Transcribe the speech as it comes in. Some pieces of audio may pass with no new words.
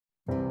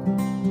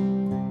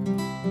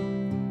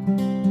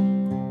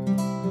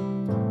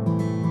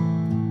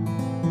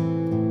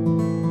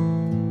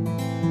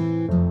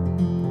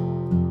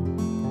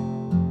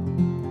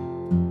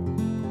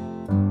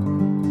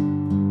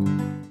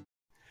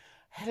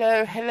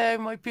Hello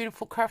my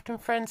beautiful crafting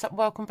friends,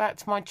 welcome back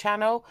to my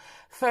channel.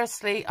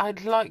 Firstly,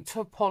 I'd like to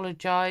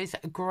apologise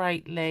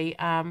greatly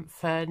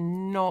for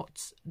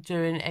not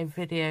doing a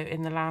video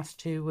in the last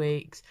 2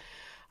 weeks.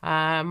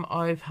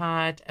 I've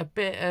had a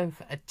bit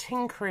of a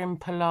tinkering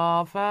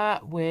palaver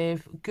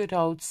with good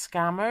old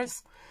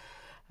scammers.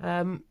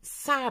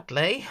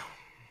 Sadly,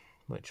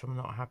 which I'm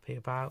not happy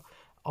about,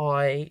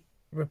 I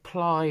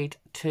replied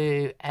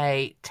to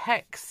a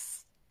text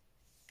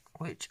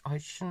which I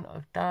shouldn't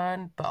have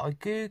done, but I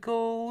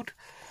googled.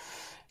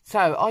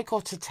 So I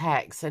got a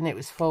text and it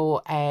was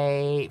for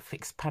a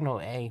fixed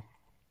penalty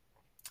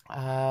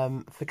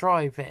for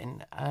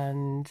driving,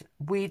 and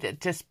we'd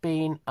just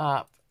been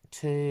up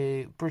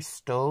to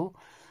Bristol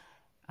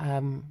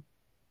to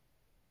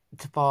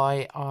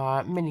buy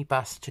our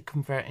minibus to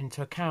convert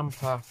into a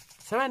camper.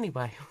 So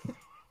anyway,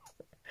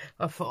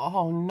 I thought,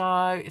 oh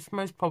no, it's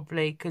most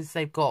probably because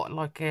they've got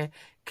like a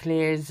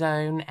clear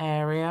zone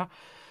area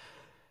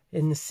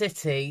in the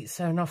city.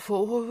 So, and I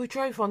thought, well, we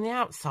drove on the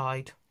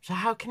outside, so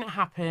how can it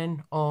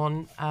happen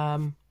on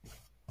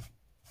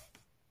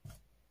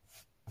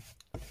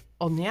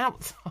the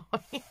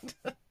outside?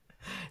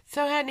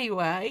 So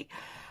anyway,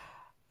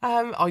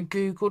 I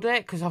googled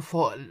it because I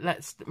thought,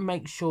 let's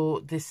make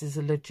sure this is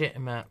a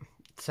legitimate.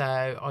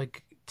 So I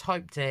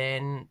typed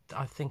in,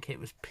 I think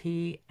it was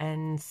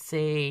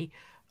PNC,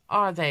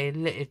 are they a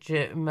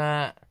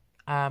legitimate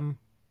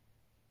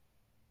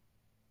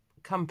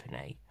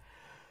company?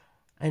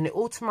 And it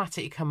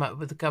automatically come up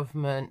with the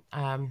government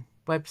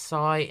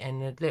website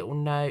and a little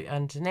note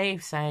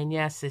underneath saying,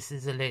 yes, this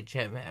is a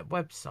legitimate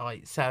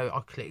website. So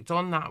I clicked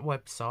on that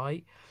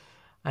website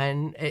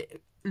and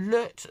it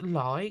looked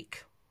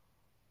like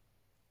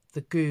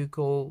the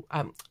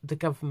the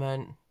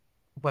government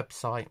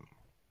website.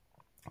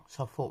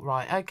 So I thought,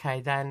 right,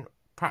 okay, then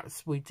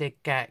perhaps we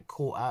did get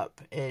caught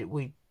up.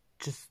 We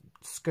just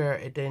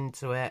skirted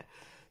into it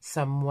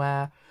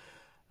somewhere.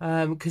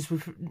 Because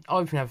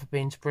I've never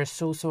been to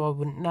Bristol, so I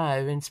wouldn't know,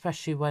 and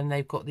especially when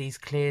they've got these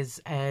clear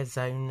air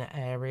zone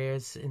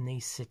areas in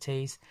these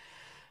cities.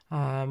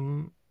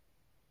 So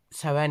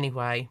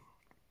anyway,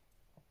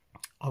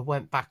 I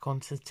went back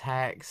onto the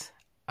text,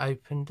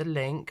 opened the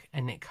link,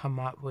 and it come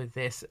up with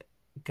this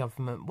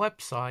government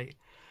website.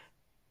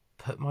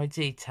 Put my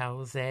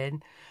details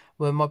in,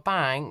 where my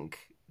bank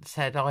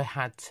said I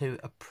had to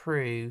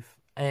approve,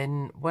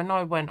 and when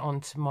I went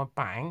onto my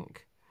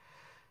bank,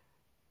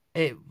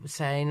 it was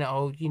saying,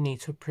 oh, you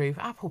need to approve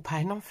Apple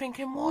Pay. And I'm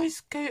thinking, why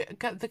is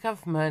the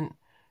government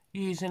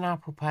using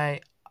Apple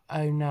Pay?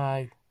 Oh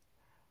no,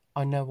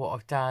 I know what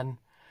I've done.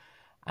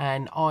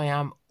 And I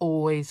am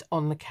always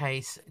on the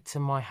case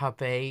to my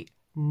hubby,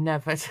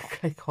 never to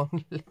click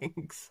on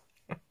links.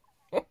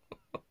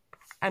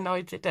 And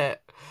I did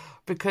it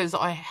because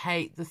I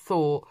hate the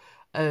thought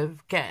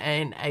of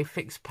getting a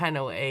fixed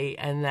penalty,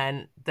 and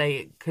then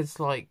because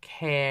like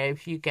here,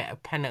 if you get a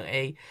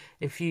penalty,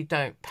 if you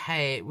don't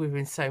pay it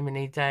within so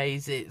many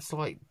days, it's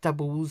like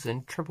doubles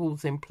and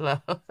triples in plus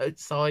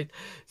side.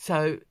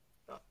 So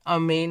I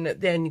mean,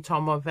 the only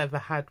time I've ever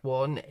had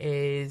one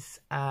is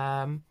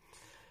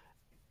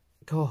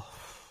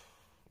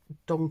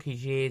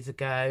donkey's years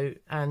ago,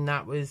 and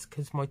that was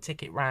because my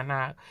ticket ran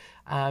out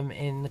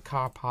in the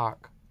car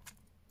park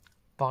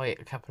by a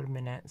couple of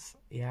minutes.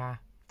 Yeah.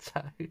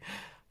 So,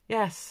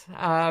 yes,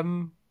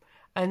 and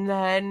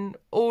then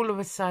all of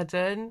a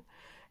sudden,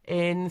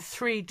 in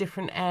 3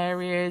 different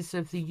areas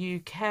of the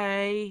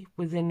UK,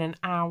 within an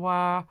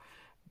hour,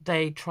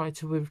 they tried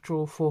to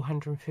withdraw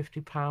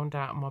 £450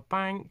 out of my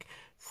bank.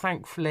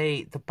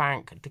 Thankfully, the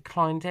bank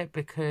declined it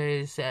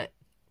because,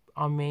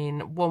 I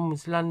mean, one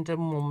was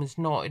London, one was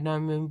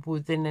Nottingham, and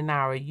within an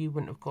hour, you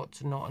wouldn't have got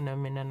to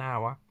Nottingham in an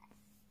hour,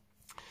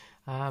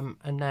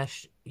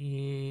 unless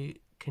you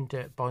can do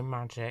it by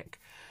magic.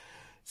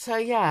 So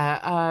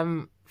yeah,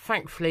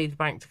 thankfully the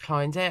bank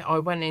declined it. I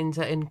went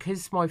into, and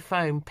because my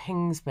phone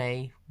pings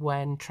me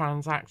when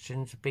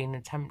transactions have been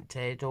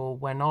attempted, or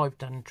when I've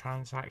done a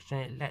transaction,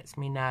 it lets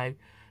me know,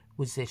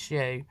 was this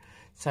you?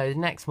 So the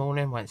next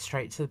morning I went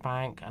straight to the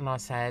bank and I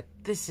said,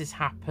 this has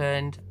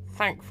happened.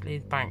 Thankfully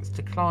the bank's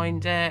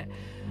declined it.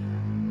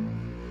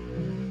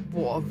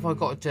 What have I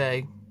got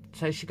to do?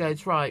 So she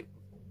goes, right,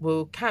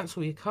 we'll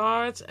cancel your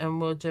card and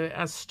we'll do it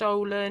as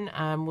stolen,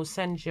 and we'll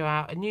send you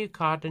out a new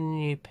card and a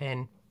new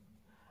PIN.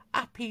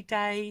 Happy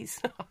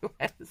days. I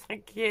went,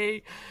 thank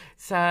you.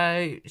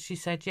 So she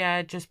said,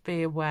 yeah, just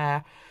be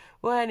aware.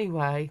 Well,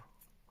 anyway,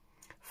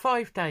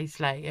 5 days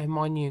later,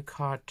 my new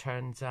card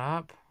turns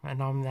up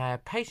and I'm there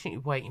patiently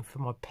waiting for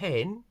my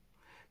PIN,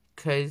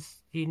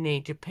 because you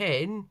need your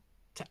PIN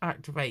to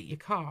activate your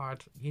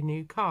card, your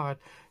new card.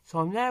 So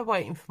I'm there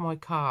waiting for my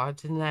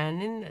card, and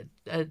then in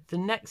the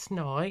next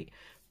night,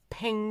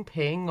 ping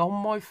ping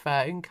on my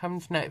phone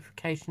comes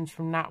notifications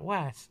from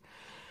NatWest.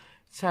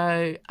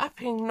 So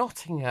up in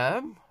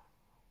Nottingham,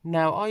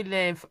 Now, I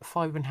live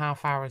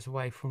 5.5 hours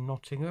away from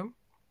Nottingham.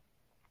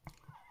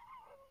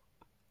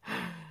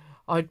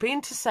 I'd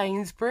been to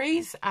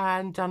Sainsbury's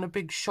and done a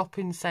big shop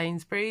in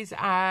Sainsbury's,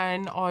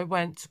 and I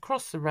went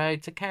across the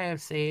road to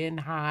KFC and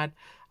had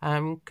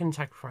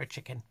Kentucky Fried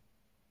Chicken.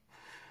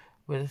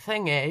 Well, the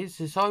thing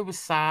is I was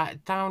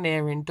sat down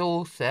here in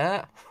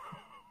Dorset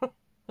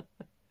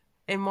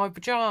in my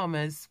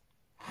pyjamas.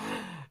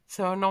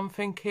 So, and I'm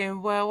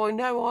thinking, well, I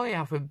know I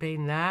haven't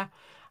been there.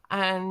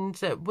 And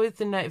with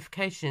the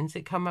notifications,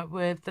 it come up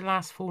with the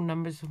last 4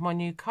 numbers of my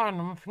new card.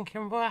 And I'm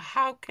thinking, well,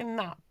 how can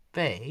that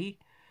be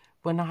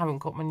when I haven't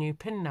got my new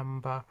PIN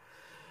number?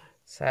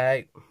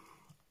 So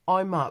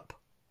I'm up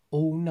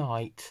all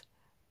night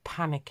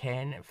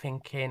panicking,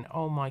 thinking,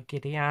 oh my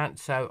giddy aunt.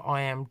 So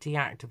I am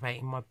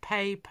deactivating my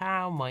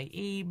PayPal, my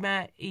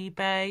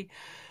eBay.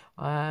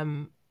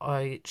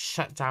 I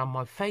shut down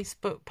my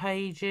Facebook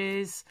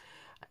pages,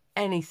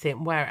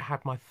 anything where it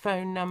had my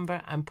phone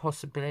number, and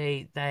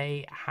possibly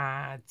they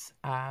had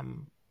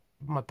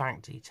my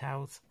bank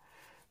details.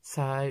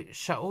 So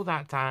shut all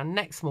that down.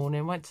 Next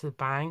morning, went to the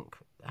bank.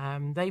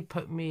 They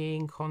put me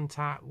in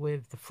contact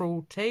with the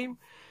fraud team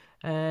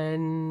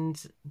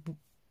and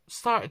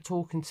started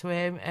talking to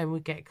him, and we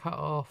get cut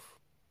off.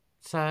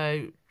 So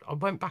I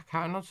went back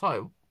out and I was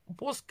like,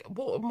 what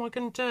am I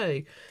going to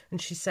do?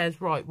 And she says,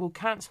 right, we'll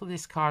cancel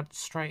this card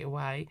straight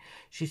away.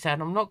 She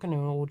said, I'm not going to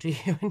order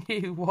you a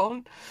new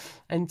one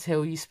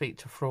until you speak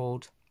to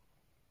fraud.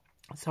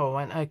 So I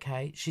went,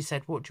 okay. She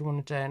said, what do you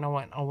want to do? And I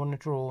went, I want to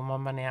draw all my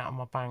money out of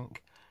my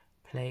bank,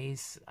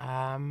 please.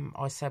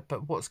 I said,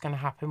 but what's going to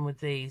happen with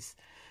these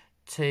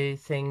 2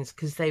 things?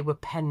 Because they were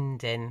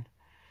pending,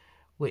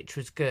 which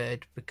was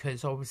good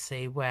because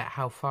obviously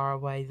how far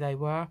away they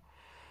were.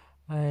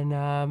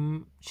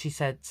 And she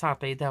said,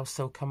 sadly, they'll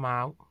still come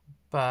out,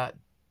 but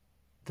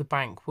the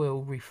bank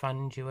will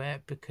refund you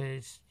it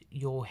because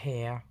you're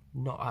here,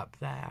 not up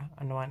there.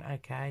 And I went,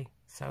 okay.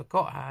 So I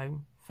got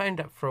home,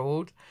 phoned up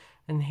fraud,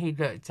 and he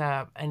looked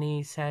up and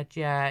he said,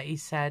 yeah, he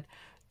said,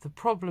 the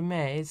problem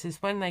is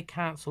when they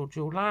cancelled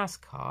your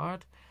last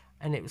card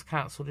and it was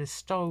cancelled as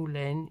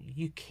stolen,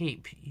 you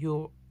keep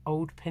your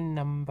old PIN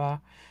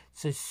number.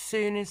 So as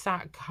soon as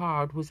that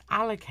card was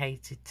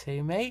allocated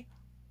to me,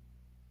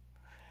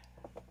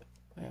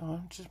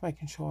 I'm just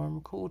making sure I'm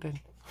recording.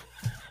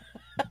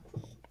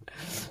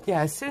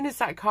 Yeah, as soon as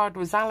that card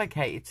was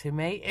allocated to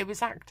me, it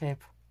was active.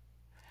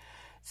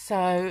 So,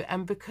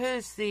 and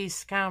because these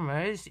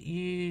scammers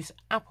use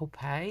Apple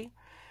Pay,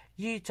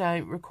 you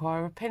don't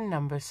require a PIN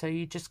number. So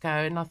you just go,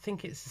 and I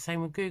think it's the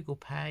same with Google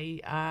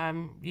Pay.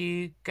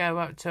 You go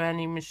up to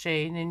any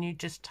machine and you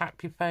just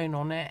tap your phone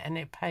on it and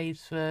it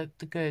pays for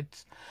the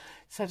goods.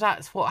 So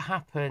that's what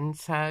happened.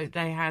 So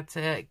they had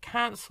to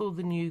cancel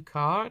the new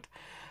card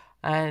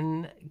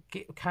and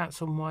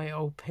cancel my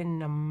old PIN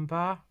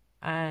number.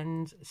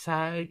 And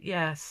so,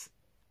 yes,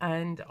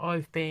 and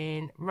I've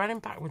been running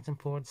backwards and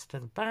forwards to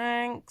the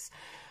banks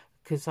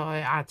because I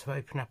had to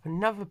open up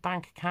another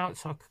bank account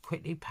so I could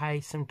quickly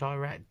pay some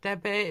direct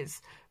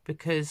debits,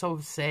 because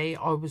obviously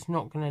I was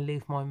not going to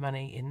leave my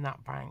money in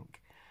that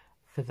bank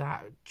for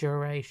that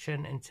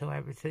duration until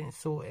everything's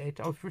sorted.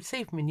 I've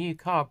received my new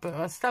card, but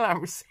I still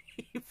haven't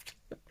received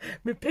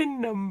my PIN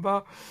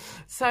number.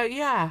 So,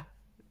 yeah.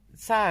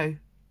 So,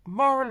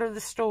 moral of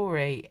the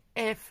story,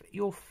 if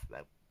your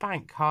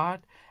bank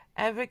card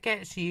ever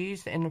gets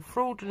used in a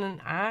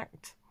fraudulent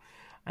act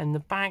and the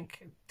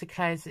bank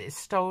declares it is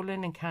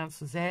stolen and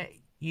cancels it,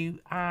 you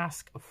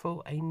ask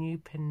for a new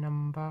PIN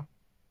number.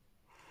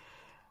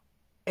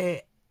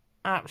 It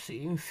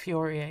absolutely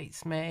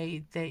infuriates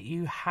me that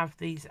you have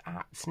these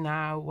apps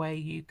now where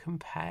you can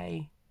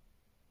pay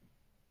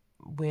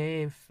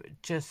with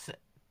just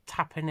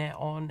tapping it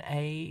on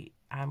a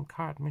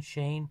card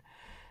machine,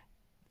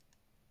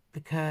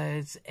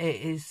 because it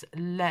is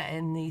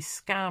letting these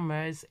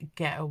scammers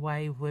get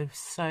away with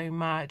so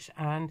much.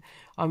 And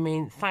I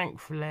mean,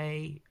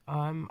 thankfully,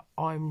 I'm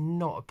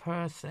not a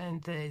person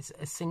that is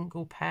a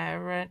single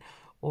parent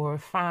or a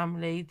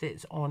family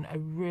that's on a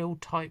real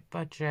tight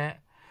budget.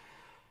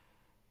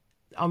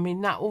 I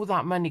mean, all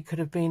that money could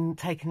have been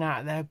taken out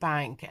of their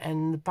bank,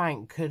 and the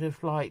bank could have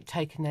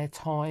taken their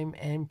time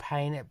in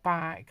paying it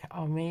back.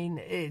 I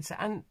mean,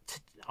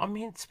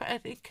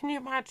 can you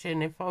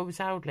imagine if I was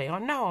elderly? I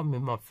know I'm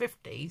in my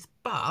 50s,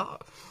 but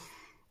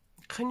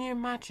can you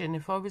imagine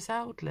if I was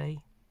elderly?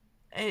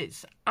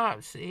 It's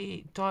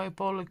absolutely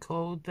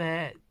diabolical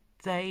that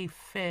they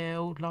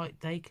feel like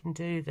they can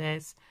do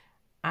this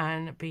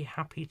and be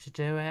happy to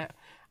do it.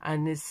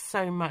 And there's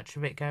so much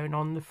of it going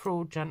on. The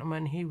fraud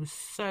gentleman, he was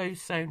so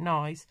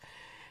nice.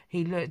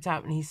 He looked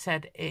up and he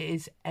said it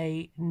is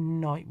a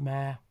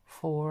nightmare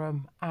for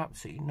them,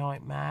 absolute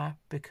nightmare,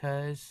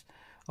 because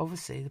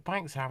obviously the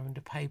banks are having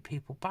to pay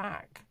people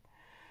back.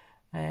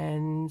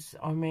 And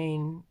I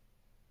mean,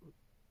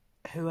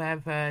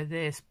 whoever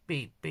this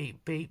beep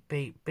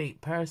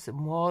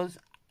person was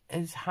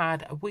has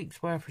had a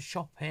week's worth of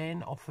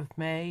shopping off of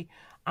me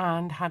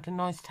and had a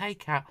nice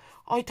takeout.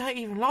 I don't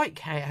even like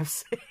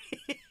KFC.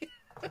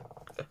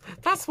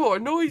 That's what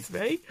annoys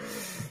me.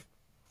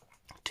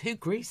 too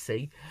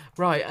greasy.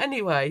 Right,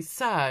 anyway,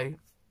 so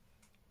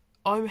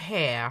I'm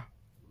here.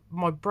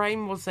 My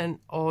brain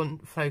wasn't on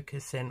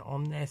focusing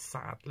on this,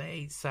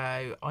 sadly,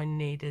 so I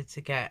needed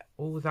to get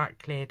all that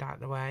cleared out of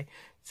the way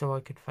so I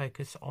could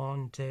focus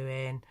on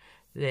doing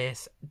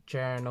this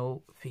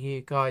journal for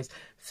you guys.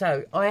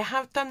 So I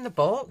have done the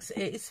box.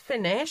 It is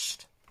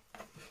finished.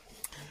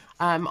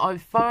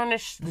 I've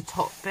varnished the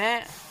top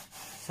bit,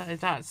 so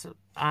that's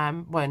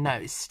well, no,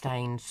 it's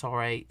stained,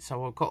 sorry,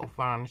 so I've got to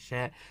varnish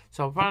it.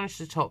 So I'll varnish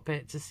the top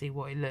bit to see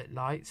what it looked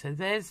like. So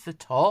there's the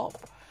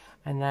top,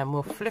 and then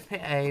we'll flip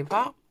it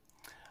over,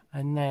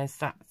 and there's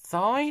that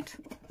side.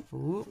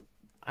 Ooh.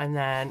 And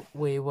then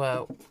we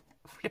will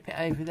flip it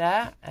over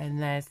there,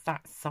 and there's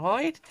that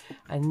side,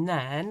 and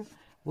then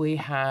we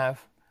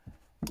have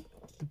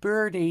the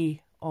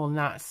birdie on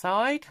that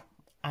side,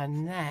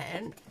 and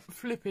then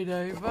flip it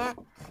over,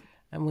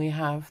 and we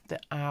have the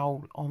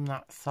owl on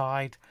that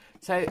side.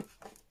 So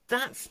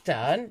that's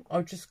done.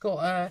 I've just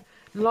got to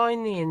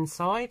line the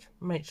inside,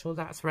 make sure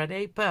that's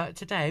ready. But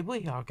today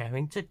we are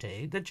going to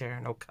do the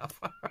journal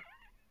cover.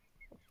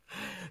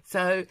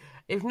 So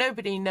if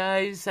nobody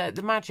knows,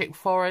 the Magic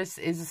Forest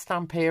is a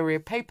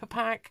Stamperia paper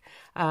pack,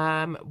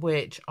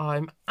 which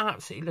I'm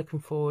absolutely looking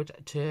forward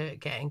to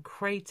getting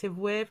creative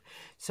with.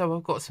 So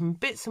I've got some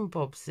bits and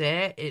bobs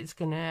there. It's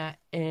going to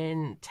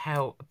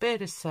entail a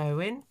bit of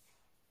sewing,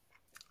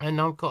 and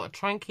I've got to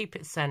try and keep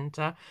it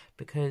centre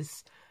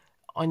because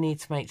I need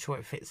to make sure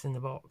it fits in the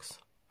box.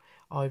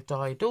 I've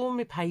dyed all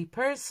my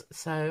papers,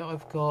 so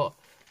I've got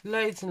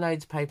loads and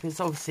loads of papers.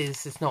 Obviously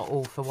this is not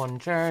all for one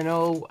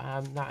journal,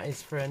 that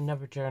is for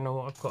another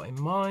journal I've got in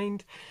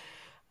mind,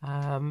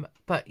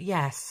 but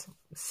yes,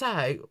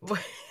 so we're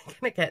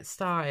gonna get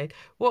started.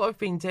 What I've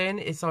been doing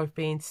is I've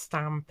been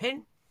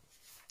stamping,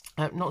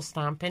 not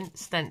stamping,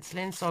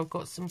 stenciling. So I've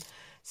got some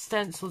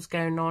stencils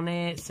going on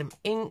here, some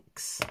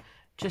inks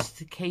just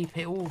to keep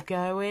it all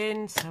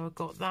going. So I've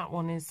got that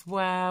one as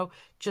well,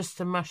 just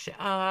to mush it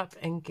up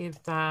and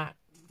give that,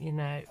 you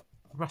know,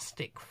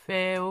 rustic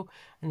feel.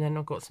 And then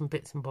I've got some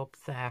bits and bobs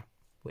there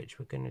which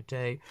we're going to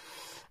do.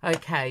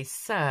 Okay,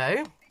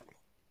 so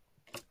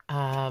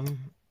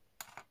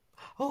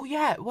oh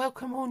yeah,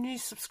 welcome all new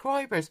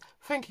subscribers.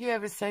 Thank you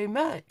ever so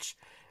much.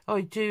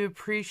 I do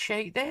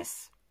appreciate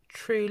this,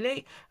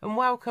 truly. And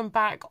welcome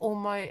back all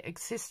my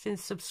existing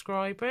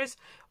subscribers.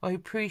 I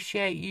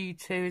appreciate you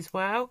too as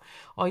well.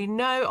 I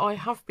know I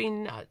have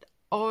been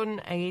on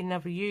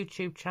another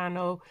YouTube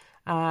channel,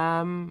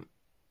 for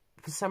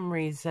some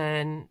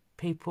reason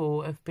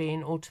people have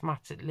been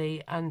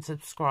automatically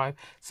unsubscribed,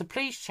 so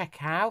please check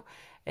out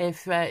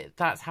if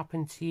that's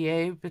happened to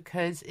you,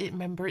 because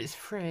remember, it's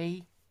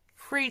free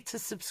to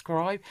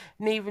subscribe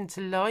and even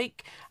to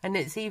like, and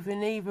it's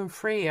even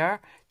freer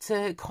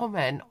to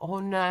comment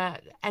on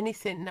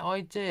anything that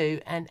I do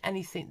and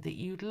anything that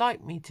you'd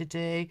like me to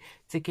do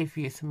to give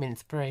you some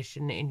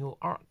inspiration in your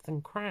arts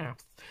and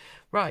crafts.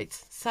 Right,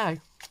 so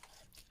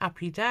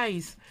happy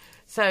days.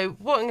 So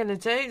what I'm going to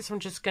do is I'm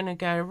just going to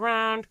go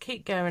around,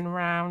 keep going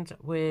around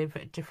with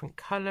different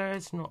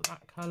colours, not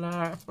that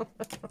colour,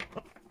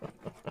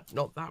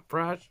 not that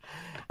brush,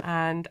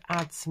 and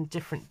add some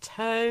different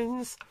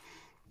tones,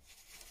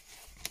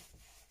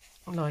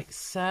 like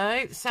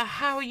so. So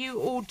how are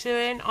you all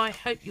doing? I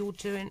hope you're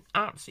doing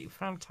absolutely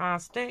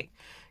fantastic,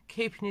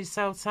 keeping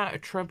yourselves out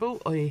of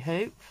trouble, I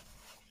hope.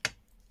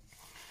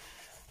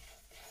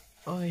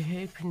 I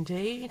hope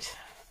indeed.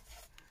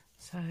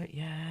 So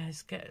yeah,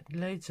 let's get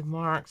loads of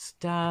marks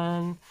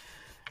done,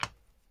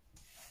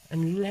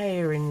 and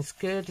layering's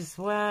good as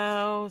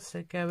well,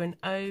 so going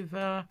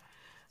over,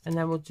 and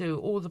then we'll do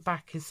all the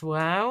back as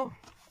well.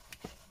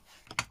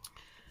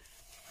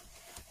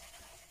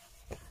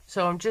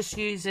 So I'm just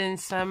using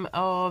some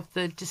of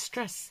the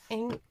Distress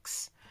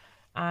inks,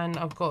 and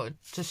I've got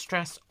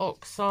Distress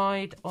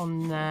Oxide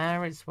on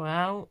there as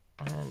well,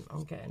 and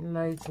I'm getting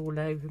loads all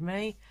over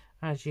me,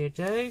 as you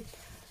do.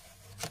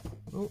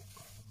 Ooh.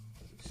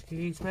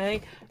 Excuse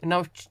me. And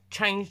I've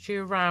changed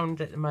you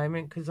around at the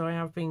moment because I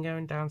have been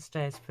going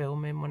downstairs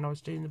filming when I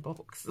was doing the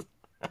box.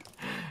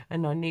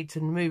 And I need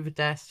to move a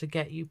desk to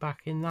get you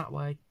back in that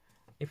way,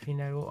 if you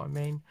know what I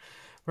mean.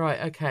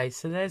 Right, okay,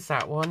 so there's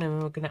that one,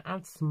 and we're going to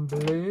add some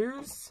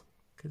blues,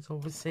 because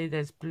obviously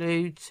there's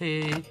blue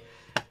to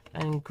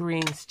and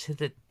greens to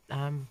the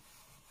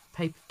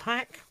paper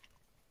pack.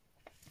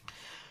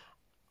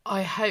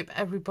 I hope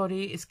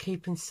everybody is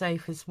keeping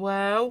safe as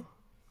well.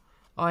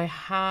 I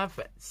have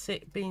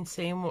been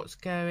seeing what's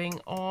going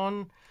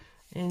on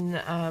in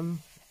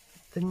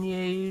the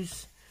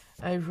news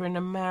over in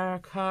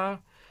America.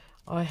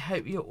 I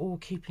hope you're all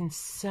keeping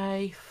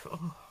safe.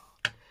 Oh,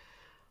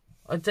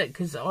 I don't,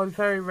 because I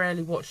very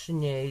rarely watch the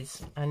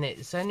news, and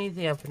it's only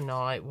the other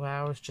night where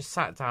I was just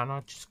sat down.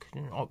 I just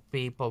couldn't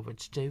be bothered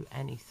to do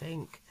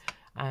anything,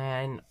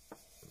 and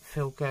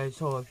Phil goes,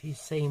 "Oh, have you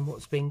seen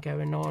what's been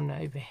going on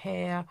over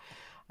here?"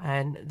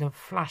 And the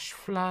flash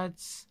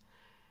floods.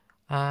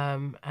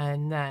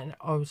 And then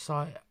I was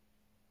like,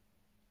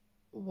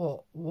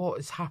 what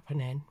is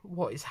happening?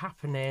 What is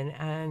happening?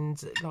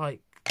 And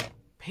like,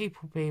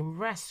 people being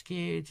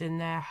rescued and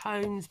their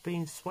homes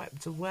being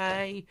swept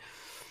away.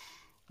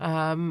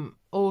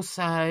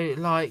 Also,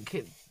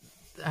 like,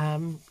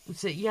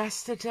 was it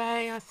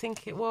yesterday, I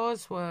think it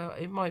was? Well,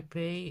 it might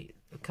be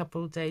a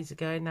couple of days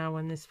ago now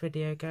when this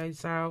video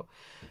goes out,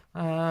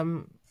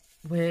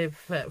 with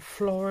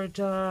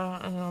Florida,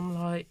 and I'm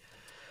like,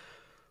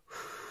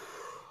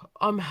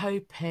 I'm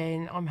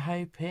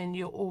hoping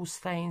you're all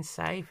staying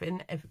safe,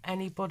 and if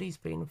anybody's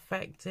been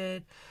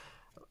affected,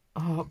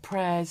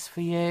 prayers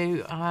for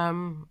you.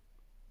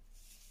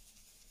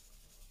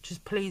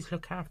 Just please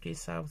look after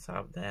yourselves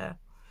out there.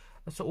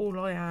 That's all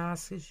I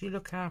ask, is you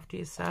look after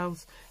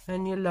yourselves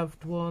and your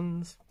loved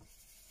ones.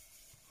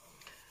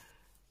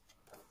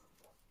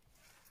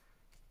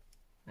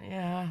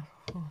 Yeah,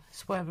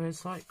 this weather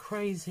is like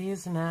crazy,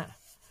 isn't it?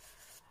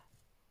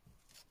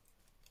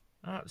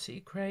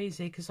 Absolutely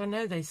crazy, because I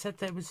know they said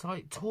there was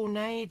like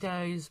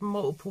tornadoes,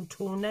 multiple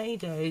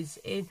tornadoes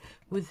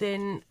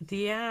within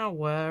the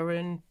hour,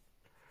 and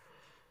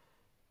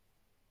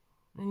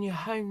your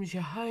home's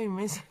your home,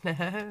 isn't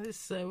it?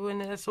 So when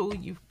that's all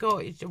you've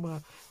got,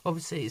 well,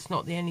 obviously it's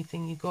not the only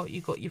thing you got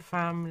your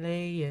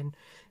family and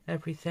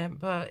everything,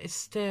 but it's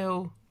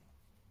still,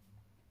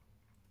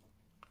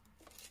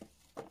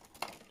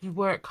 you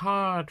work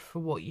hard for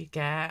what you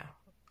get,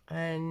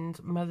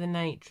 and Mother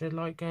Nature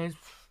like goes,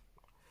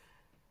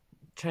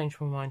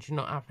 change my mind, you're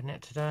not having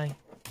it today,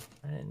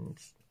 and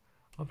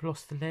I've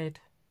lost the lid.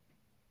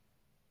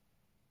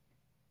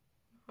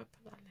 I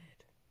put that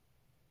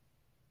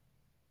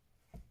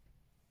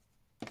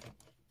lid.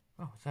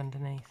 Oh, it's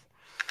underneath.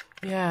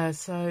 Yeah,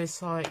 so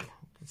it's like,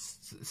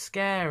 it's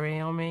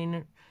scary. I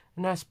mean,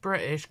 and us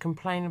British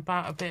complain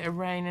about a bit of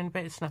rain and a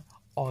bit of snow.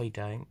 I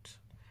don't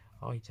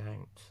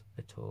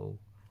at all.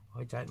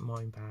 I don't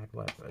mind bad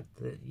weather,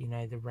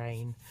 the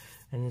rain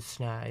and the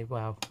snow.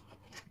 Well,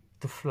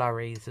 the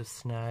flurries of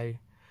snow,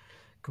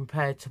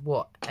 compared to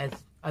what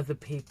other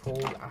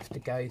people have to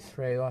go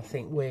through. I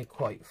think we're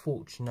quite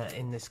fortunate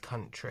in this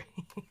country.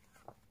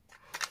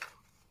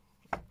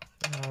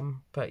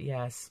 But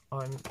yes,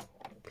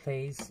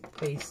 please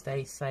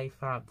stay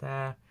safe out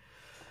there,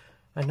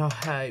 and I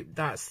hope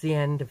that's the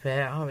end of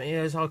it. I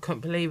mean, I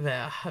couldn't believe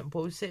it.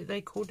 What was it they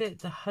called it?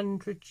 The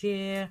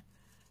 100-year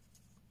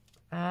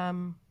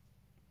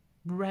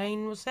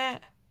rain, was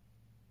it?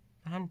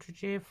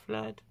 100-year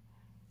flood,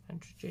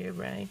 100-year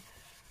rain.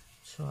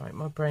 Sorry,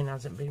 my brain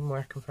hasn't been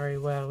working very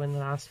well in the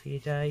last few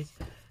days,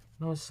 and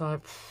I was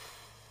like,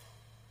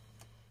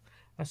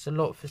 that's a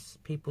lot for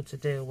people to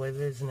deal with,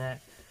 isn't it?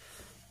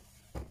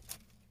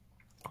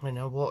 And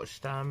I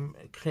watched a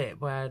clip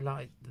where,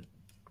 like,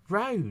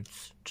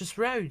 roads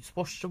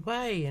washed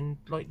away, and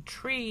like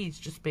trees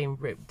just being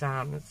ripped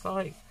down. It's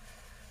like,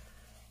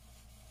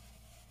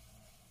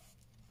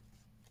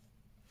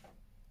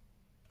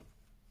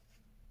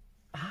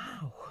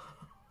 how?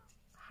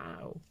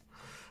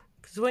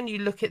 Because when you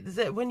look at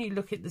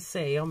the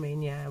sea, I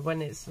mean, yeah,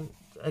 when it's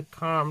a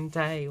calm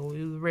day, or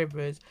the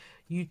rivers,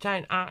 you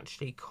don't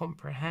actually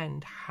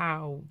comprehend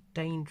how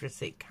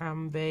dangerous it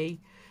can be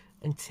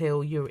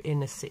until you're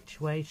in a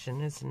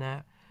situation, isn't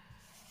it?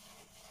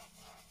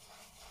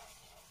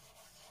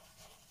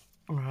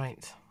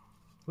 Right,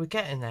 we're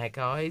getting there,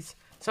 guys.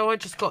 So I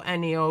just got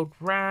any old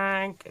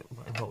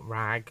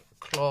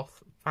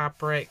cloth,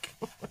 fabric.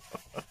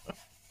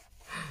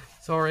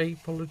 Sorry,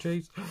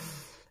 apologies.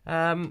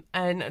 And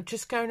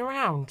just going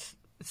around.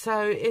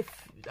 So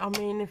if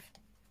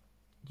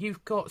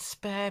you've got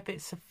spare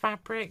bits of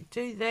fabric,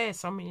 do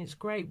this. I mean, it's a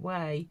great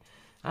way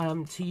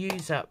to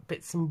use up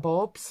bits and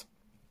bobs.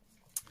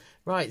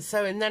 Right,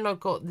 so, and then I've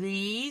got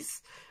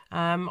these.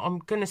 I'm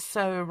going to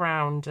sew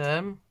around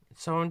them.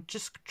 So I'm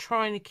just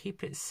trying to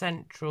keep it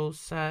central.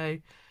 So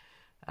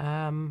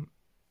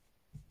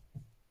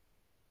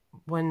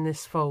when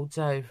this folds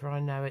over, I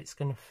know it's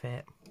going to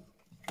fit.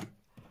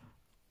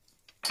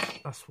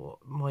 That's what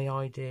my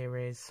idea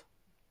is.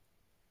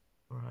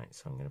 Right,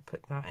 so I'm going to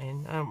put that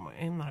in.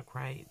 Isn't that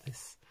great,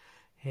 this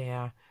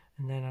here?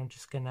 And then I'm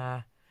just going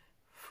to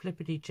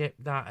flippity-jip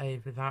that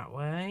over that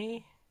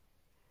way.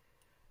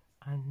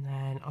 And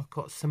then I've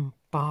got some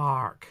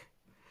bark.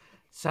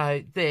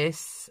 So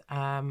this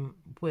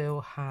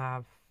will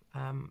have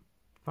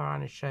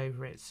varnish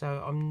over it.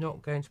 So I'm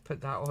not going to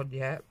put that on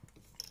yet,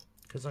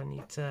 because I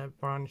need to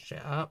varnish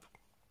it up.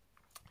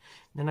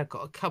 Then I've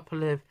got a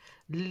couple of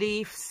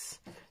leaves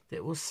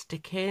that will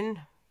stick in,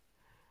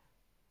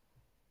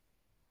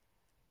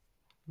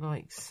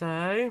 like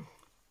so.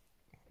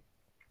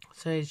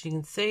 So as you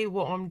can see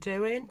what I'm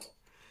doing,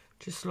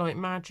 just like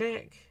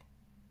magic.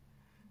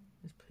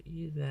 Let's put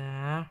you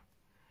there,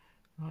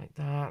 like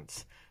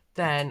that.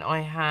 Then I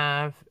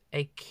have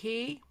a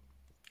key,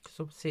 because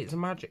obviously it's a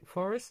magic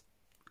forest.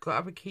 Got to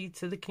have a key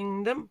to the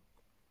kingdom.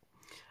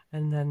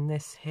 And then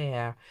this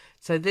here.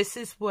 So this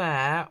is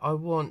where I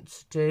want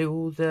to do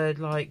all the,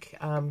 like,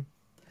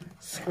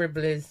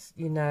 scribblers,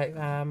 you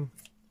know,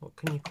 what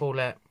can you call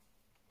it?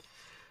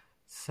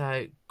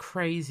 So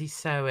crazy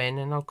sewing,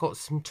 and I've got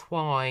some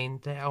twine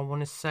that I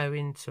want to sew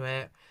into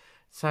it.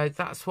 So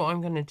that's what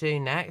I'm going to do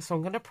next. So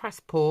I'm going to press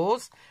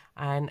pause,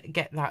 and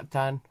get that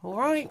done. All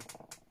right.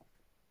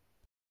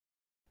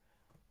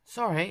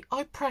 Sorry,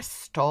 I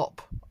pressed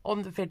stop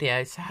on the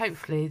video, so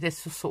hopefully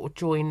this will sort of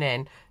join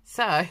in.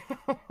 So,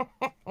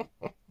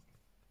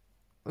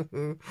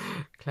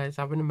 Claire's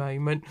having a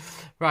moment.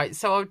 Right,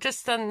 so I've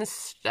just done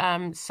this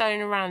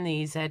sewn around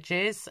these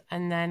edges,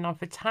 and then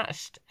I've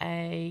attached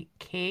a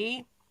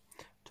key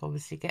to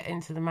obviously get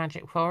into the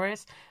magic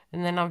forest,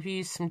 and then I've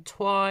used some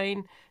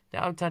twine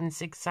that I've done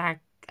zigzag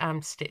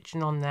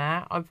stitching on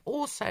there. I've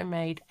also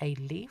made a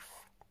leaf,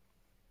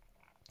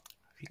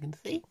 if you can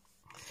see.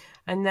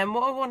 And then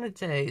what I want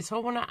to do is I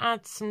want to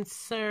add some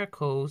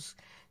circles,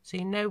 so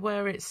you know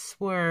where it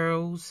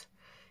swirls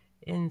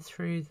in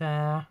through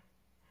there.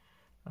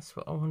 That's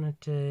what I want to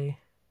do.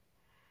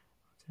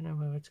 I don't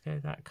know whether to go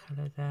that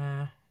colour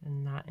there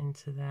and that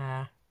into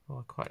there. Oh,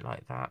 I quite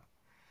like that.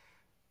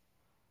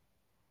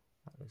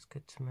 That looks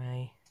good to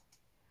me.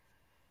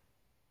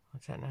 I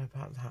don't know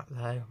about that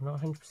though. I'm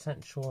not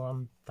 100% sure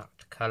on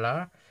that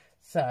colour.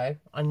 So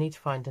I need to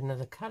find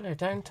another colour,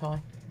 don't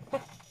I?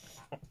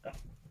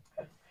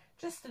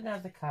 Just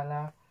another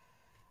colour.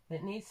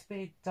 It needs to be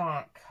a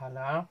dark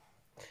colour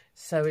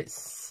so it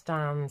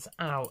stands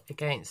out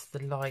against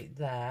the light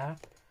there.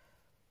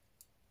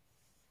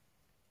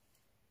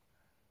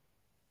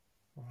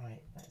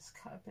 Right, let's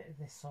cut a bit of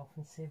this off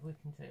and see if we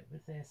can do it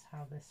with this,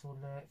 how this will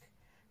look.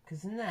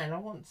 Because then I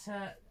want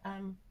to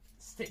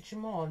stitch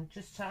them on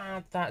just to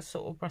add that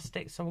sort of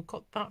rustic. So I've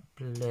got that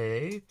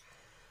blue.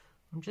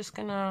 I'm just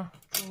going to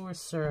draw a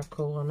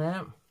circle on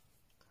it,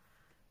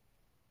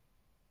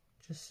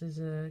 just as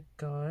a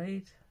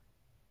guide.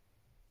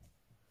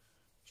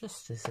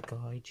 Just as a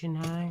guide, you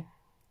know.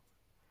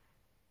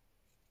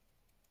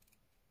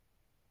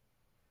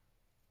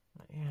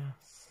 But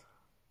yes.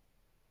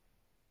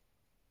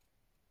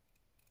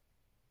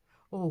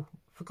 Oh,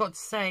 forgot to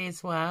say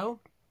as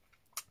well,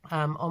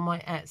 on my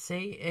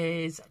Etsy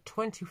is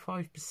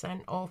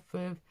 25% off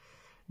of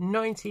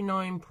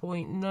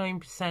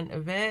 99.9%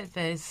 of it.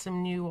 There's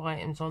some new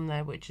items on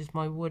there, which is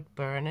my wood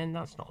burning.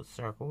 That's not a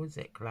circle, is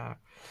it, Claire?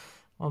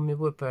 On my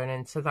wood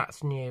burning, so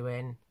that's new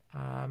in.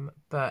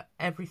 But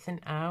everything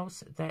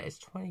else there is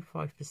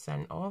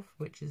 25% off,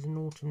 which is an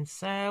autumn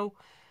sale.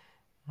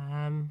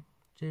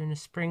 Doing a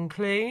spring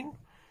clean.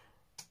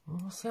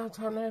 Oh, see, I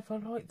don't know if I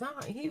like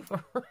that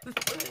either.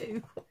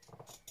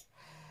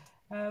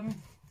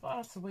 What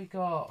else have we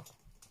got?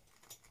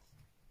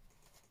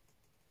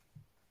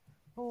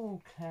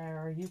 Oh,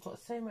 Clara, you've got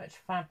so much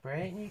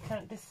fabric and you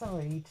can't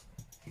decide.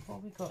 What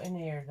have we got in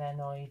here then,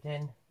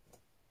 Aiden?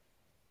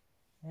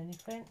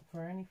 Anything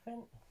for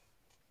anything?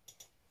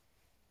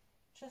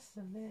 Just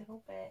a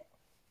little bit.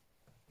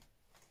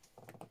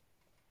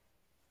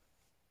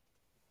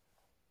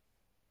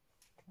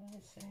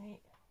 Let's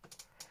see.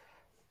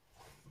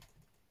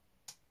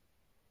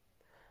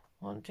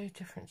 I want to do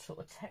different sort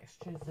of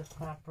textures of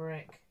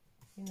fabric,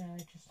 you know,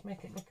 just to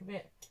make it look a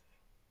bit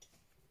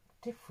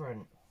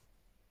different.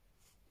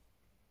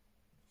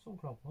 That's all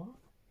I want.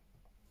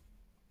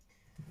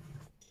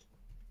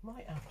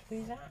 Might have to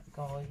be that,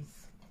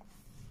 guys.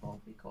 What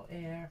have we got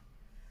here?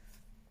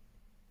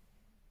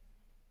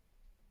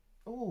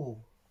 Oh,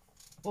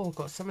 I've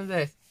got some of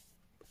this.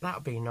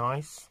 That'll be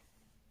nice.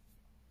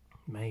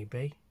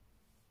 Maybe.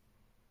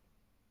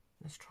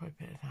 Let's try a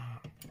bit of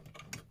that.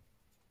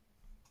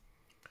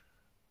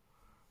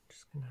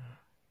 Just gonna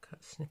cut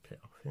a snippet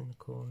off in the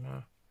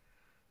corner.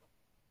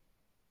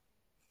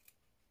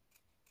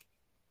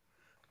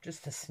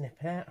 Just a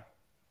snippet.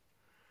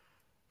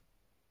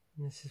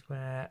 And this is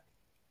where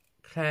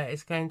Claire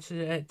is going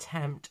to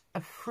attempt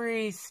a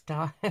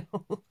freestyle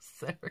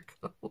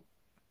circle.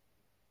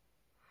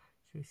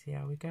 Should we see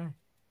how we go?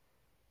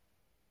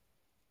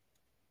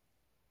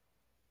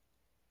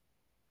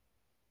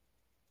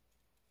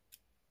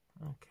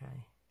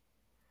 Okay.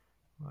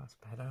 Well, that's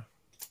better.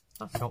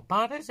 That's not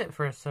bad, is it,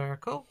 for a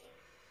circle?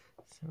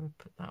 So we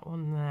put that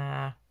one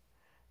there.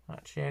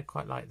 Actually, I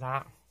quite like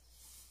that.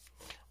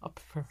 I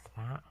prefer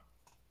that.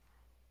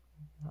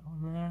 That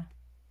one there.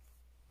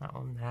 That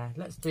one there.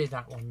 Let's do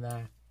that one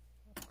there.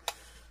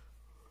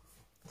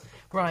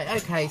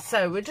 Right, okay,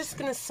 so we're just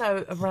going to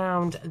sew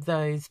around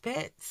those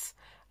bits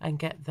and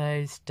get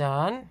those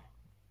done.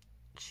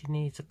 She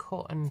needs a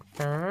cotton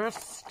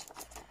first.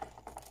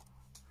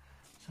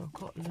 So I've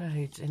got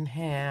loads in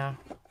here.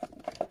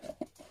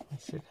 I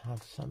should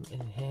have some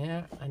in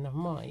here, and I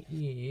might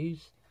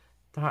use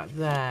that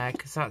there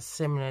because that's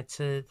similar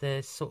to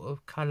the sort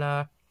of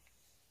colour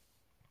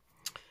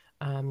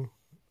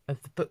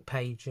of the book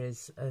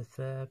pages of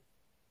the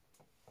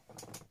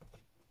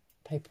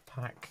paper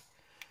pack.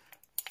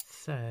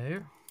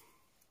 So,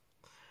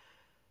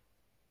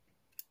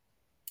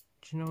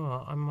 do you know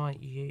what? I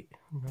might use.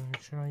 No,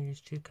 should I use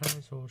two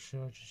colours or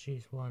should I just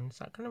use one? Is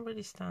that going to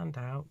really stand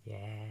out?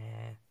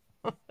 Yeah,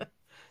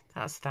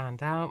 that'll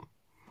stand out.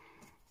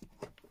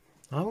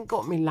 I haven't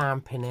got my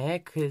lamp in here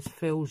because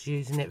Phil's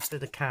using it for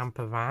the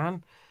camper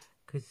van.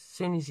 Because as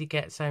soon as he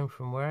gets home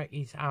from work,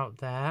 he's out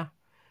there.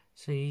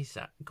 So he's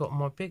got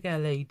my big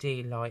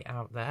LED light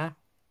out there.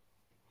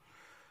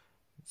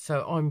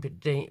 So I'm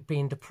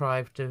being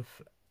deprived of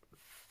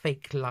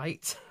fake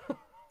light.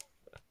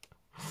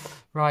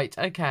 Right,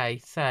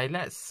 okay, so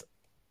let's,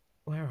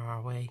 where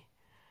are we?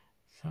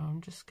 So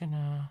I'm just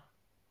gonna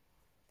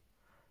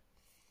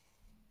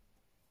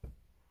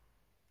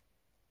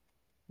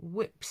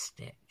whip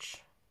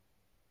stitch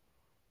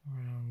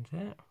around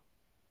it.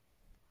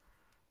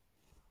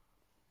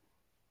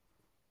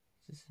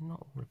 This is not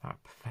all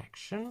about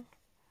perfection.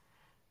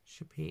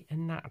 Should be a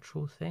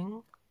natural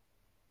thing.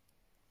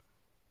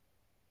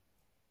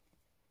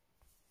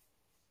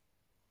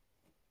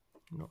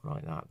 Not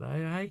like that though,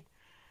 eh?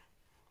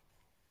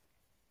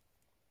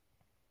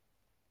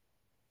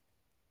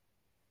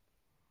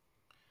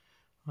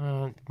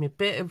 My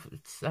bit of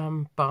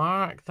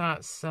bark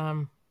that's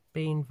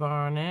being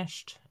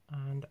varnished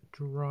and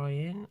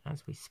drying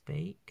as we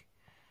speak.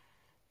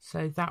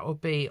 So that will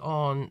be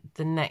on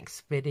the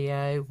next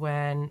video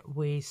when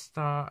we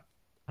start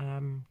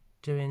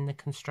doing the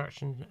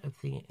construction of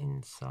the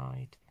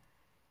inside.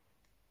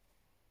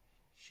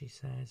 She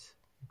says,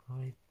 if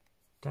I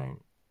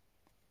don't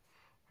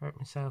hurt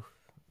myself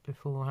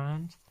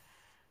beforehand.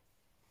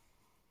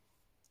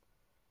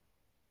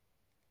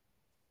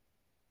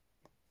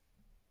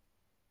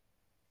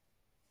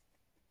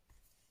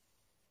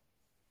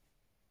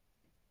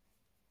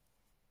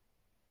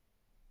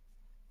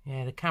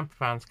 Yeah, the camper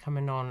van's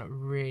coming on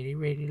really,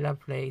 really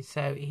lovely.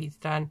 So he's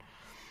done,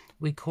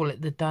 we call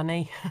it the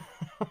dunny.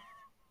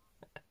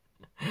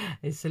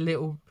 It's a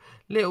little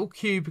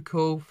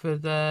cubicle for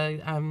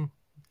the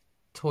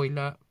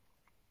toilet.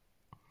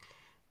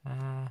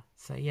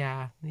 So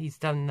yeah, he's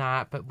done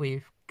that. But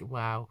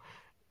wow,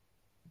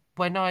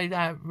 when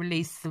I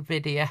release the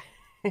videos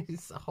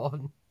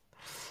on,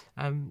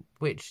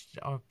 which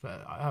I'll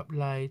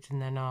upload,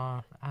 and then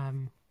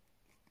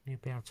you'll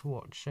be able to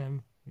watch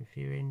them if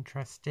you're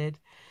interested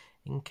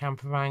in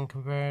camper van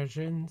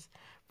conversions.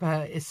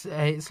 But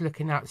it's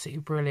looking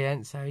absolutely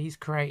brilliant. So he's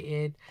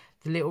created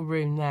the little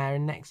room there,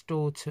 and next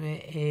door to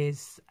it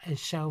is a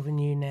shelving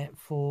unit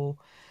for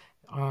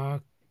our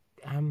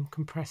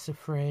compressor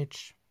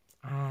fridge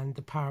and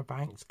the power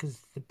banks,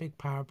 because the big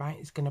power bank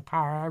is going to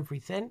power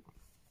everything.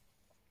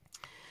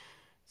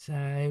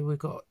 So we've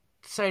got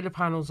solar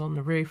panels on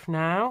the roof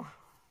now,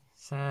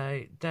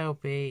 so they'll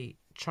be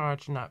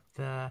charging up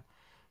the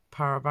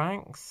power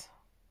banks.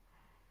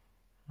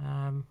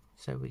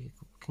 So we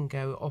can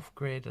go off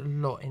grid a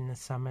lot in the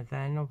summer.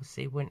 Then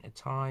obviously winter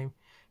time,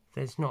 if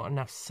there's not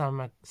enough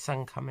sun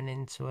coming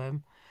into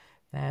them,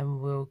 then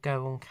we'll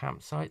go on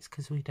campsites,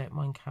 because we don't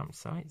mind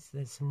campsites.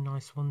 There's some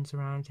nice ones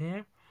around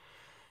here.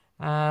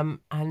 And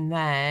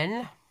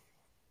then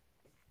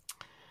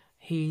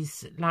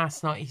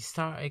last night he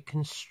started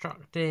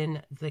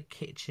constructing the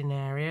kitchen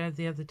area.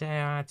 The other day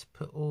I had to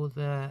put all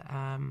the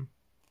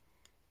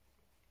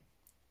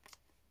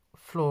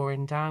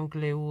flooring down,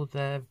 glue all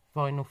the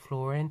vinyl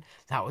flooring.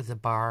 That was a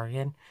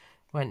bargain.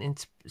 Went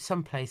into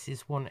some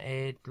places,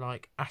 wanted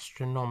like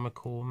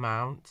astronomical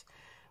amount.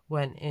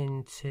 Went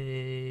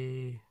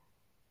into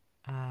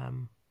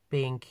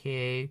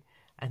B&Q,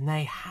 and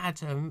they had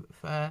them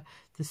for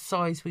the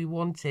size we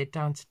wanted,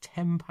 down to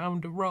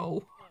 £10 a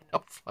roll. I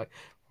was like,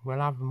 we'll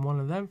have one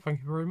of them,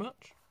 thank you very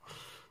much.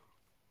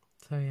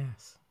 So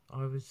yes,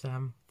 I was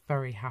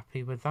very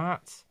happy with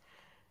that. So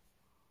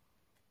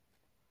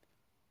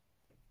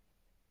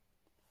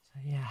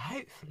yeah,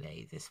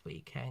 hopefully this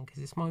weekend,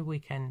 because it's my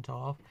weekend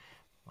off,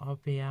 I'll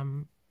be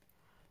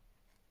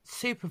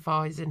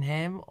supervising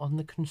him on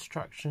the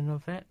construction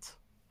of it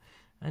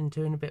and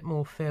doing a bit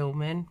more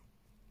filming.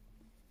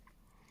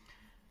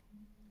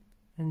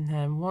 And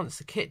then once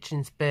the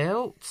kitchen's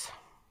built,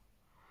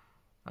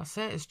 that's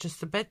it. It's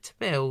just a bed to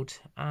build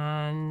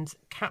and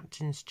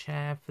captain's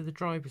chair for the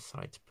driver's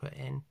side to put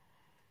in.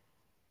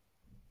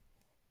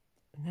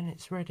 And then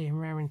it's ready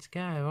and raring to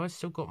go. I've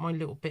still got my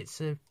little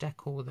bits of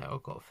decor that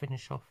I've got to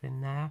finish off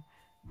in there.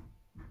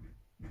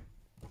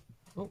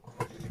 Oh,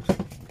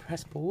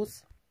 press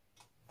pause.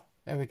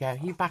 There we go.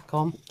 You back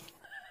on.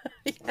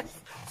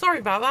 Yes. Sorry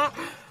about that.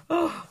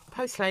 Oh,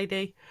 post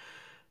lady.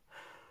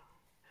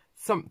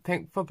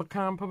 Something for the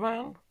camper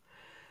van.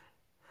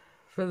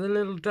 For the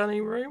little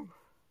dunny room.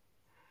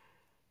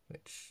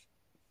 Which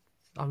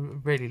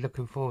I'm really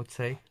looking forward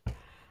to.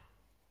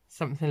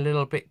 Something a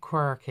little bit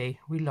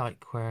quirky. We like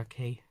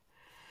quirky.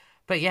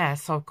 But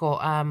yes, I've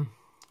got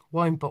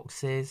wine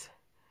boxes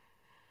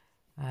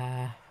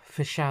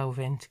for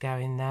shelving to go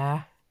in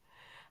there.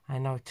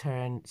 And I've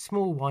turned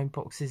small wine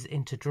boxes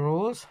into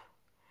drawers.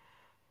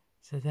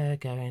 So they've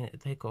got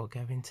to go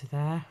into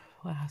there.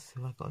 What else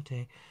have I got to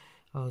do?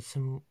 Oh,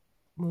 some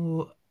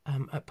more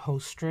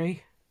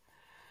upholstery.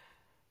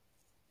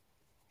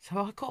 So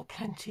I've got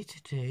plenty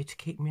to do to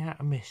keep me out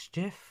of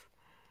mischief.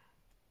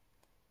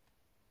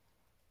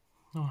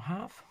 I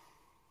have.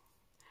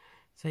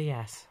 So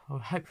yes,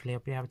 hopefully I'll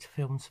be able to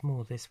film some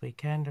more this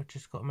weekend. I've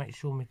just got to make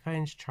sure my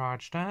phone's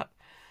charged up.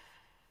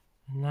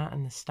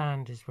 And the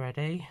stand is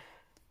ready.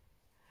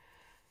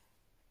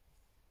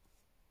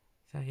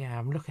 So yeah,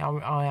 I'm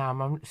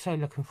so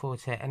looking forward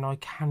to it, and I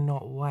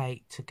cannot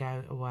wait to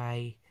go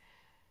away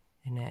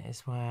in it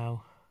as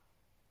well.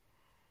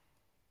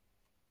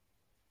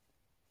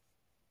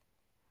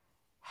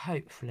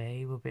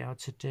 Hopefully we'll be able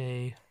to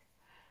do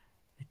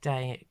a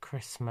day at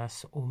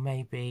Christmas, or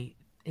maybe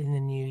in the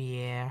new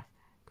year,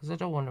 because I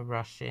don't want to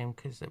rush him,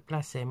 because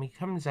bless him, he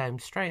comes home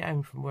straight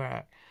home from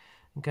work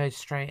and goes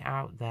straight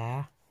out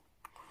there.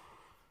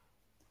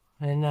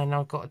 And then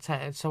I've got to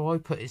take, so I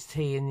put his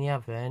tea in the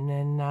oven,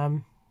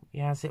 and he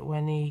has it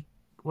when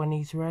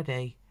he's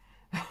ready.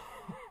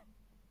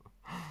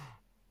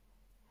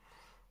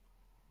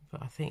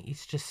 But I think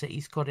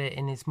he's got it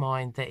in his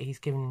mind that he's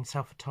given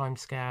himself a time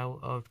scale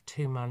of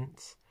 2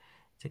 months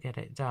to get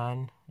it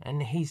done,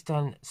 and he's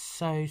done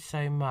so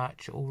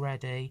much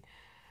already.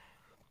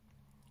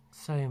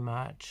 So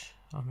much.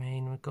 I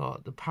mean, we've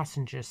got the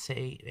passenger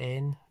seat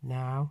in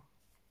now.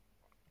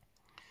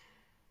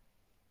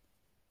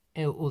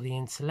 All the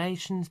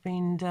insulation's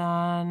been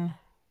done.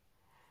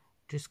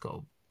 Just got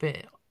a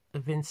bit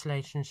of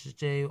insulation to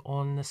do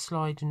on the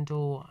sliding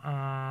door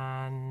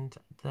and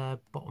the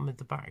bottom of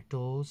the back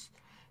doors.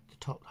 The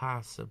top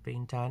halves have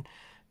been done,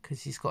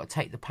 because he's got to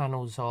take the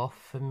panels off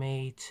for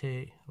me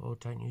to... Oh,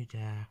 don't you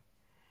dare.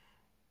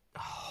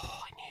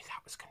 Oh, I knew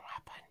that was going to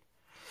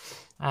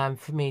happen.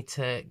 For me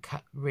to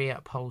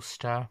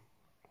reupholster.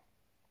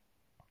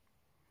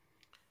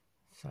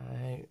 So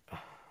I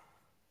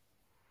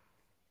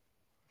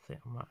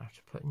think I might have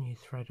to put a new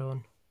thread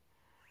on.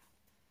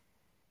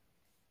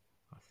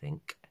 I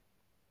think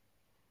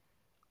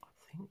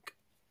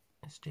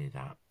let's do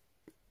that.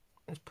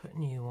 Let's put a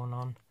new one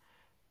on,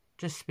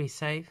 just to be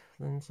safe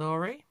than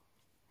sorry.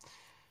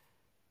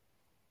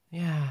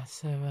 Yeah,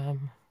 so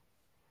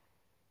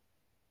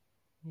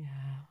yeah,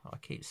 I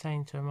keep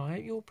saying to him, I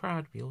hope you're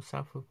proud of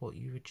yourself with what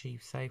you've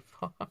achieved so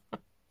far.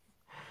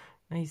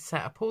 And he's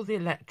set up all the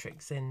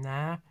electrics in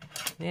there.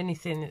 The only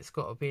thing that's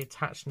got to be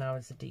attached now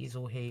is a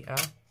diesel heater.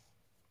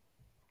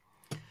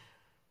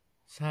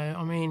 So,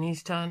 I mean,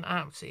 he's done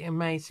absolutely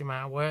amazing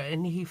amount of work,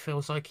 and he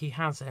feels like he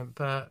hasn't,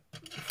 but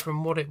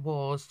from what it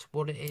was to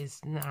what it is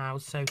now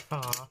so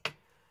far,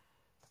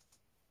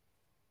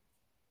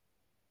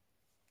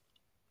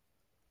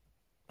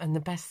 and the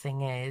best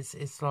thing is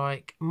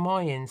like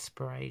my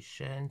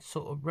inspiration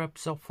sort of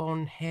rubs off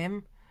on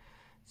him.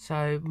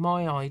 So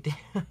my idea,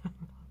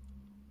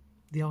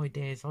 the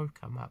ideas I've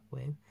come up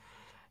with,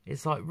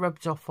 is like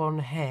rubbed off on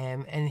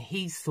him, and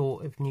he's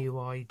thought of new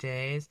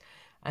ideas,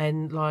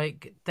 and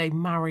like they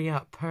marry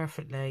up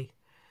perfectly.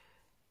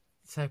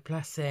 So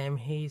bless him,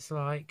 he's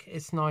like,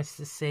 it's nice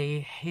to see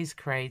his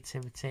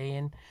creativity,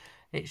 and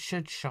it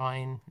should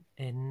shine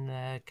in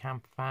the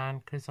camper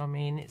van, because I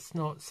mean, it's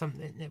not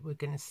something that we're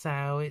going to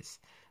sell, it's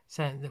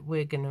something that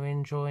we're going to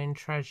enjoy and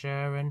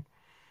treasure and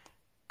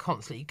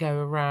constantly go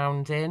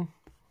around in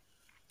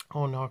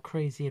on our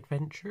crazy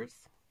adventures.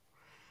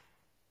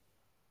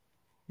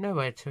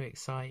 Nowhere too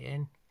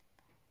exciting,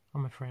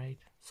 I'm afraid.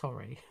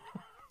 Sorry.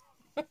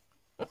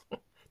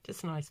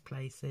 Just nice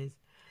places.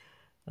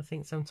 I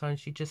think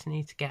sometimes you just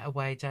need to get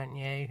away, don't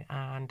you?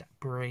 And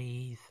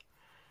breathe.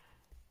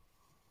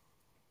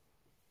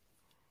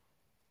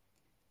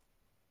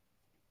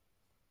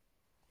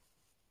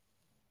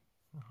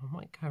 I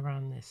might go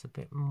around this a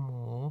bit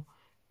more,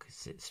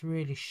 because it's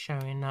really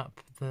showing up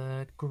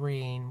the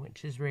green,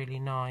 which is really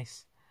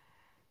nice,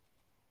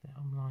 that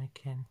I'm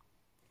liking.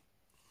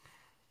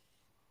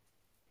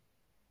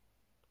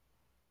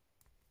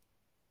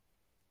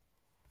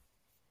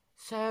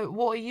 So,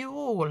 what are you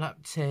all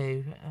up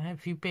to?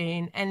 Have you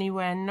been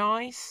anywhere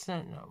nice?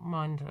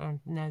 Mind, I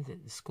know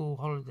that the school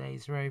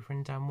holidays are over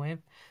and done with,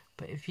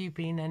 but have you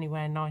been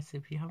anywhere nice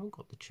if you haven't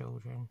got the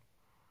children?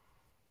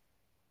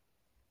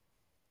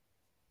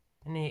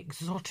 Any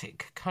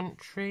exotic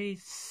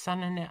countries,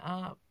 sunning it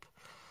up?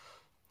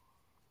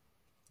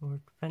 Or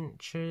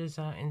adventures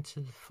out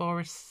into the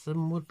forests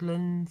and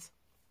woodlands?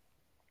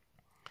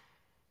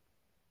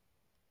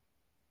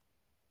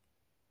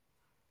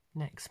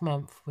 Next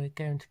month we're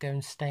going to go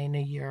and stay in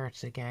a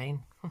yurt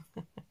again.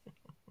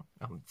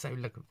 I'm so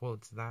looking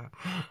forward to that.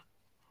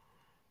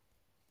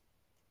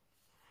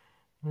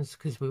 It was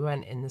because we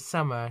went in the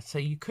summer, so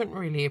you couldn't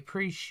really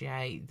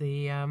appreciate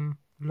the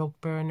log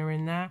burner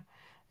in there.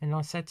 And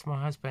I said to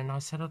my husband, I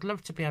said, I'd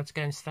love to be able to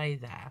go and stay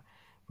there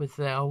with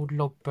the old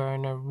log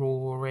burner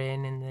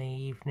roaring in the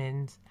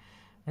evenings.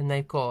 And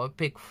they've got a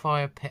big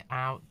fire pit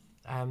out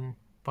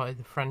by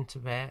the front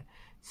of it,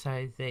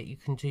 so that you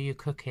can do your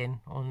cooking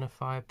on the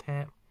fire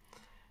pit.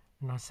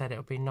 And I said it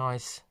would be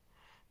nice,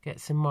 get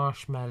some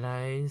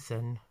marshmallows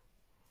and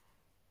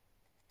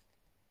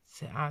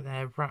sit out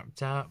there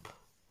wrapped up.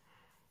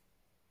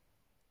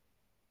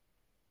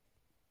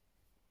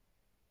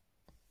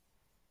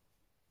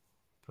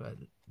 But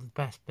the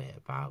best bit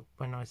about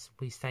when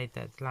we stayed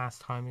there the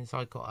last time is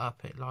I got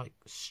up at like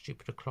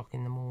stupid o'clock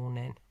in the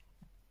morning.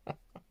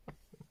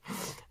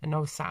 And I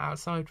was sat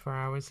outside for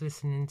hours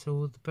listening to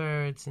all the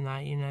birds and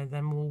that, you know,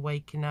 them all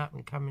waking up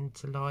and coming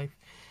to life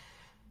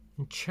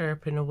and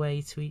chirping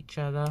away to each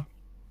other.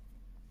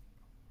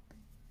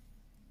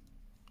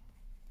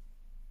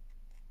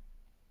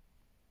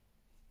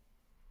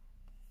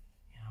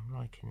 Yeah, I'm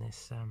liking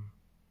this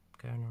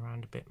going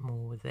around a bit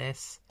more with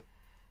this.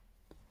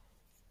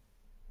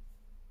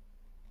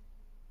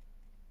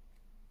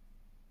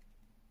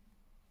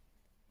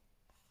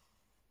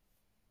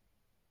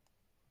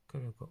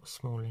 Could have got a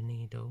smaller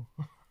needle,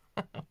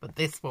 but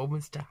this one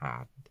was to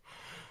hand.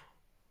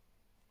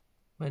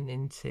 Went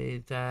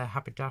into the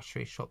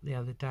haberdashery shop the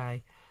other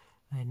day,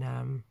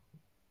 and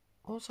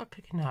what was I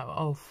picking out?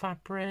 Oh,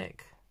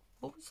 fabric.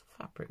 What was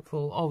the fabric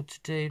for? Oh, to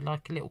do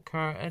like a little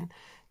curtain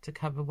to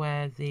cover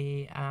where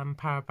the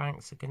power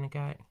banks are going to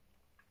go.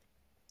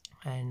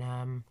 And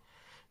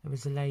there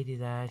was a lady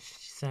there.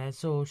 She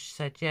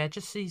said, yeah,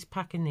 just these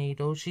pack of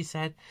needles. She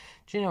said,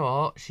 do you know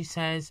what? She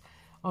says,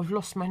 I've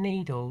lost my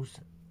needles.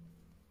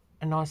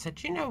 And I said,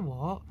 do you know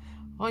what?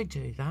 I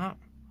do that.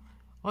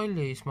 I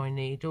lose my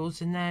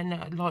needles and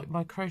then like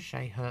my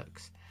crochet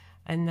hooks.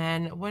 And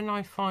then when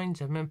I find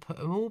them and put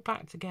them all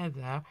back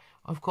together,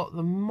 I've got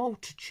the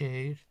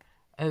multitude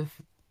of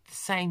the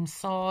same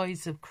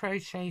size of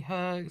crochet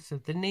hooks,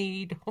 of the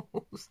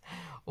needles.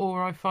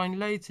 Or I find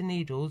loads of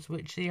needles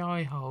which the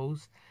eye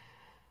holes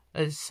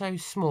are so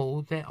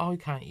small that I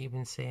can't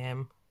even see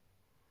them.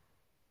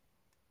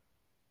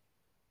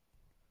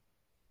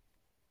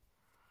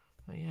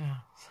 But yeah,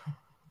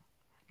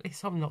 at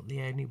least I'm not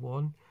the only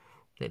one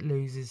that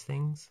loses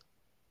things.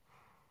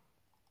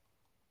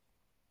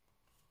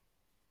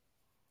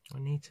 I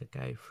need to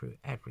go through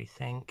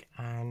everything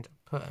and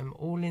put them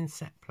all in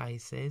set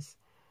places.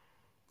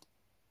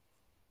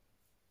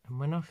 And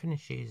when I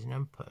finish using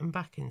them, put them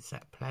back in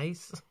set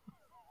place.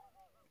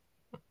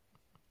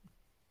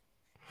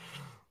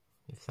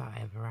 If that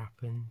ever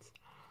happens.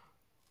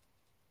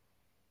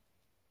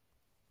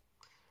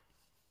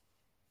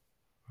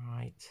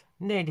 Right,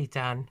 nearly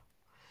done.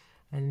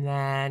 And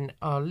then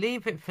I'll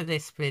leave it for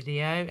this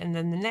video, and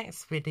then the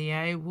next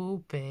video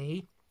will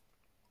be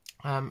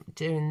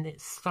doing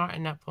this,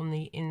 starting up on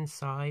the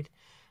inside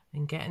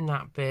and getting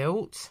that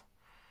built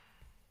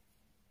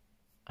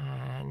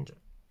and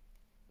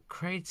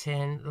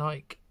creating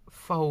like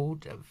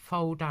fold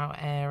out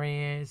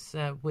areas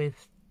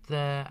with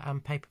the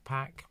paper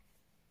pack.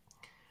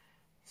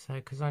 So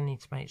because I need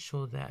to make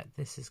sure that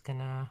this is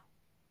gonna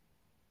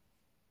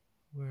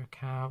work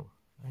out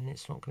and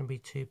it's not going to be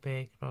too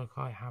big like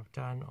I have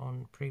done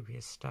on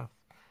previous stuff.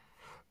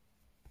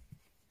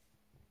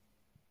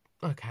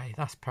 Okay,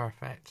 that's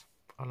perfect.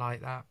 I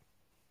like that.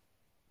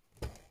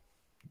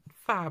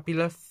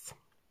 Fabulous.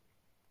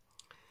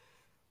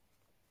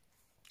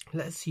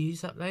 Let's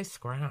use up those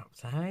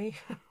scraps, eh?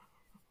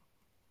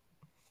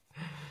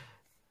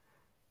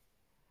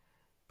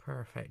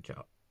 Perfect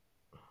job.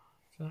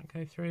 Did that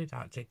go through?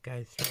 That did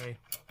go through.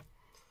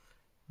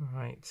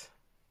 Right.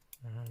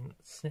 And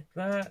snip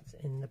that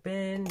in the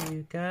bin.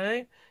 You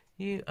go.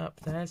 You up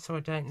there so I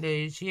don't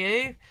lose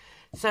you.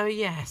 So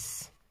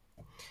yes,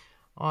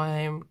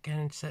 I'm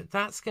going to set,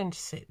 that's going to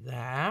sit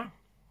there.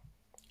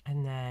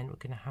 And then we're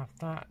going to have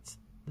that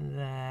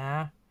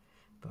there.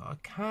 But I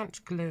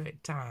can't glue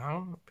it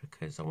down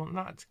because I want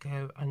that to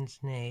go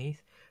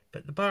underneath.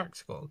 But the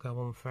bark's got to go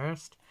on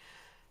first.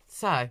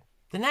 So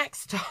the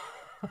next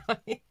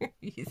time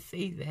you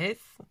see this,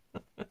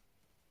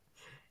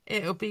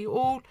 it'll be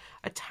all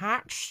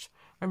attached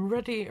and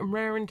ready and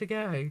raring to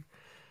go.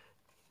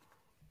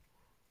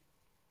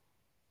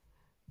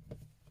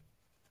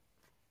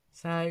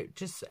 So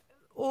just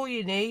all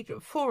you need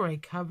for a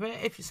cover,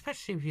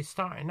 especially if you're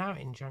starting out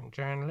in junk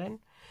journaling,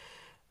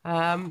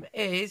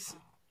 is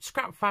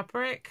scrap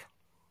fabric,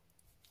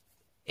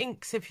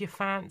 inks if you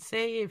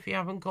fancy. If you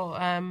haven't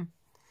got,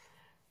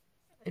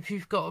 if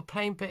you've got a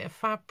plain bit of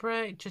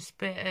fabric, just a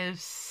bit of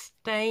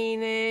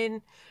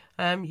staining,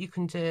 you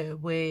can do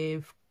it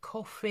with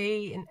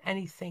coffee and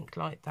anything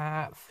like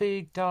that.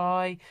 Food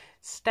dye,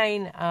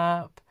 stain it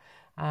up.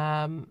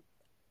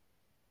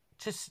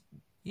 Just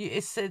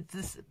it's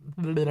this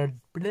blah, blah,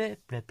 blah,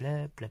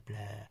 blah, blah,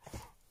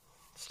 blah.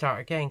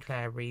 Start again,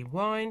 Claire.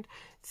 Rewind.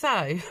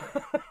 So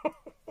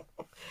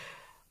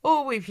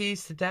all we've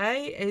used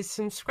today is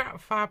some scrap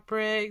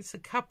fabrics, a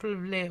couple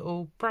of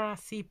little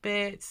brassy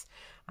bits,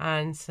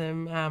 and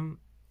some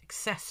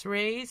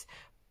accessories,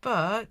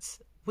 but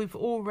we've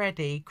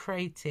already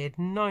created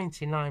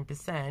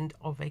 99%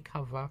 of a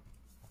cover.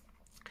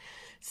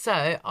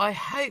 So I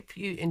hope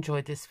you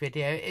enjoyed this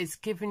video. It's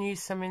given you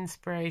some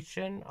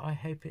inspiration. I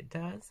hope it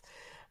does.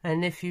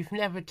 And if you've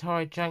never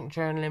tried junk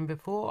journaling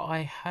before,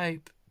 I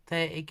hope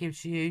that it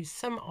gives you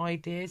some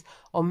ideas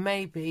on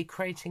maybe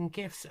creating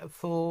gifts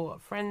for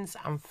friends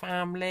and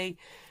family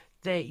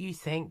that you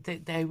think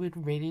that they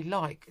would really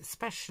like,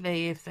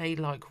 especially if they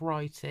like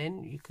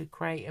writing. You could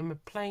create them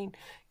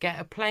get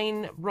a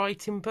plain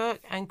writing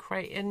book and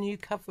create a new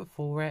cover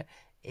for it.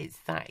 It's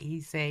that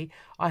easy.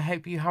 I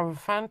hope you have a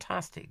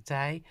fantastic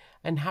day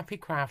and happy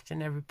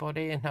crafting,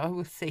 everybody, and I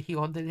will see you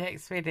on the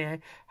next video,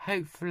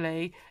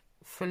 hopefully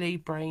fully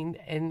brain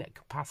in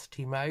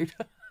capacity mode.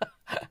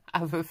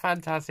 Have a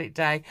fantastic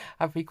day.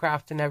 Happy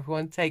crafting,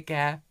 everyone. Take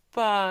care.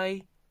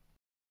 Bye.